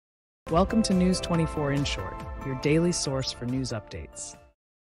Welcome to News 24 in short, your daily source for news updates.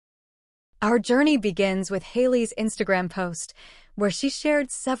 Our journey begins with Hailey's Instagram post, where she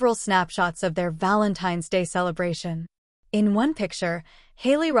shared several snapshots of their Valentine's Day celebration. In one picture,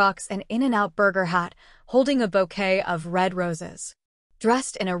 Hailey rocks an In-N-Out burger hat, holding a bouquet of red roses.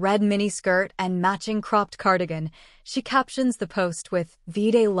 Dressed in a red mini-skirt and matching cropped cardigan, she captions the post with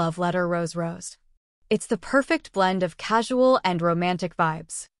V-Day Love Letter Rose Rose. It's the perfect blend of casual and romantic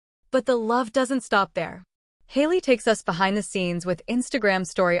vibes. But the love doesn't stop there. Hailey takes us behind the scenes with Instagram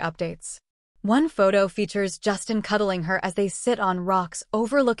story updates. One photo features Justin cuddling her as they sit on rocks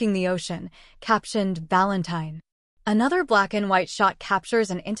overlooking the ocean, captioned Valentine. Another black and white shot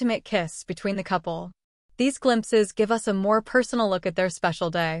captures an intimate kiss between the couple. These glimpses give us a more personal look at their special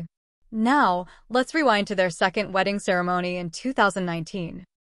day. Now, let's rewind to their second wedding ceremony in 2019.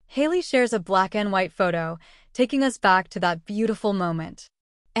 Hailey shares a black and white photo, taking us back to that beautiful moment.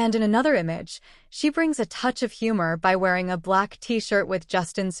 And in another image, she brings a touch of humor by wearing a black t-shirt with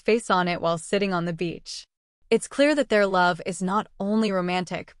Justin's face on it while sitting on the beach. It's clear that their love is not only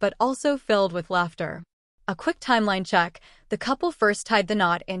romantic but also filled with laughter. A quick timeline check, the couple first tied the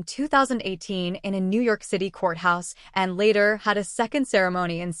knot in 2018 in a New York City courthouse and later had a second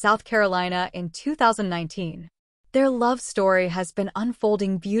ceremony in South Carolina in 2019. Their love story has been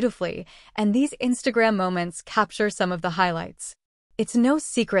unfolding beautifully, and these Instagram moments capture some of the highlights. It's no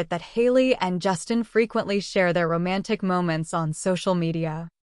secret that Hailey and Justin frequently share their romantic moments on social media.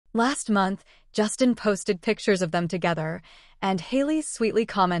 Last month, Justin posted pictures of them together, and Hailey sweetly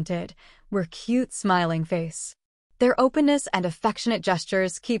commented, "We're cute smiling face." Their openness and affectionate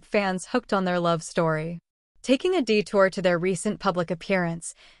gestures keep fans hooked on their love story. Taking a detour to their recent public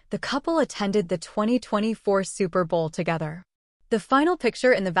appearance, the couple attended the 2024 Super Bowl together. The final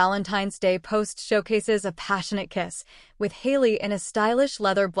picture in the Valentine's Day post showcases a passionate kiss, with Hailey in a stylish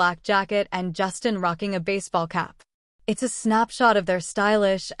leather black jacket and Justin rocking a baseball cap. It's a snapshot of their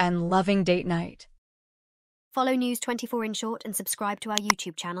stylish and loving date night. Follow News 24 in short and subscribe to our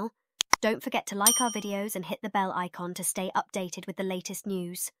YouTube channel. Don't forget to like our videos and hit the bell icon to stay updated with the latest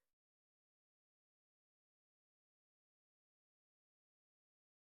news.